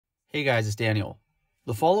Hey guys, it's Daniel.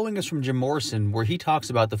 The following is from Jim Morrison, where he talks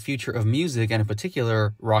about the future of music and in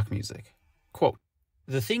particular, rock music. Quote,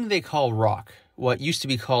 "The thing they call rock, what used to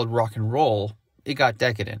be called rock and roll, it got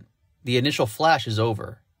decadent. The initial flash is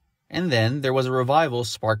over. And then there was a revival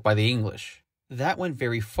sparked by the English. That went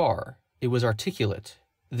very far. It was articulate.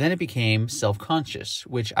 Then it became self-conscious,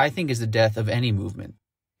 which I think is the death of any movement.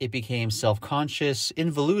 It became self-conscious,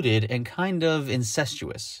 involuted, and kind of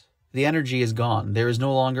incestuous. The energy is gone. There is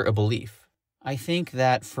no longer a belief. I think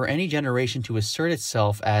that for any generation to assert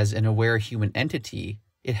itself as an aware human entity,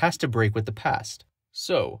 it has to break with the past.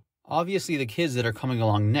 So, obviously the kids that are coming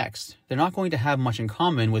along next, they're not going to have much in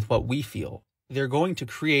common with what we feel. They're going to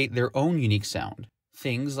create their own unique sound.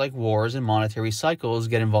 Things like wars and monetary cycles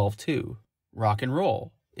get involved too. Rock and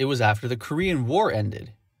roll. It was after the Korean War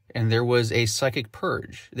ended, and there was a psychic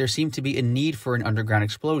purge. There seemed to be a need for an underground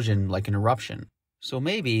explosion, like an eruption. So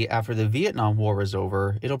maybe after the Vietnam War is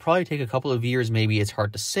over, it'll probably take a couple of years, maybe it's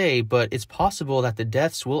hard to say, but it's possible that the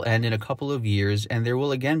deaths will end in a couple of years and there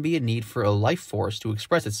will again be a need for a life force to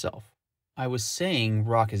express itself. I was saying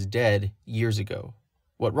rock is dead years ago.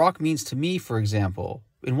 What rock means to me, for example,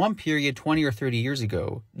 in one period 20 or 30 years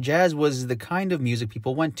ago, jazz was the kind of music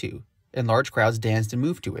people went to, and large crowds danced and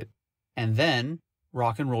moved to it. And then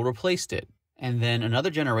rock and roll replaced it. And then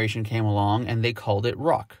another generation came along and they called it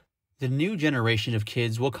rock. The new generation of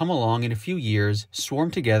kids will come along in a few years, swarm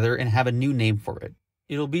together, and have a new name for it.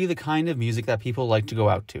 It'll be the kind of music that people like to go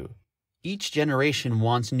out to. Each generation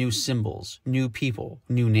wants new symbols, new people,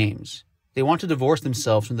 new names. They want to divorce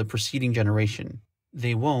themselves from the preceding generation.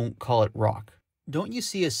 They won't call it rock. Don't you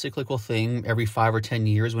see a cyclical thing every 5 or 10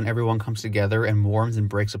 years when everyone comes together and warms and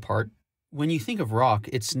breaks apart? When you think of rock,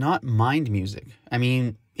 it's not mind music. I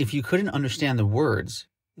mean, if you couldn't understand the words,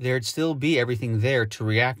 there'd still be everything there to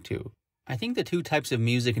react to. I think the two types of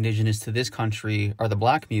music indigenous to this country are the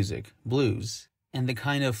black music, blues, and the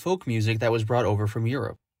kind of folk music that was brought over from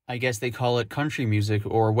Europe. I guess they call it country music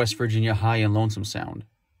or West Virginia high and lonesome sound.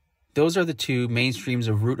 Those are the two mainstreams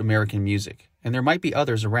of root American music, and there might be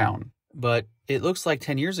others around. But it looks like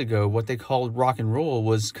 10 years ago, what they called rock and roll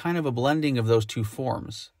was kind of a blending of those two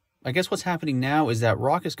forms. I guess what's happening now is that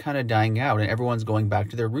rock is kind of dying out and everyone's going back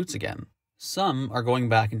to their roots again. Some are going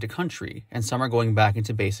back into country, and some are going back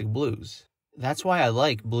into basic blues. That's why I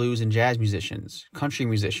like blues and jazz musicians, country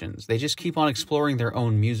musicians. They just keep on exploring their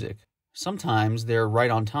own music. Sometimes they're right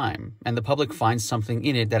on time, and the public finds something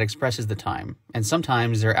in it that expresses the time, and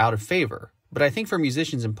sometimes they're out of favor. But I think for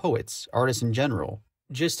musicians and poets, artists in general,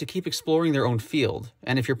 just to keep exploring their own field,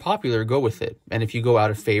 and if you're popular, go with it, and if you go out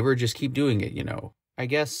of favor, just keep doing it, I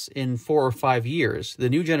guess in 4 or 5 years, the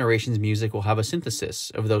new generation's music will have a synthesis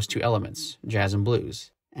of those two elements, jazz and blues.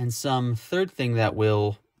 And some third thing that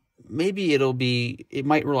it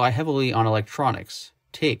might rely heavily on electronics,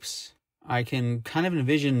 tapes. I can kind of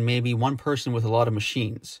envision maybe one person with a lot of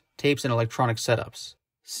machines, tapes and electronic setups,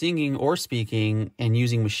 singing or speaking and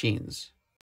using machines.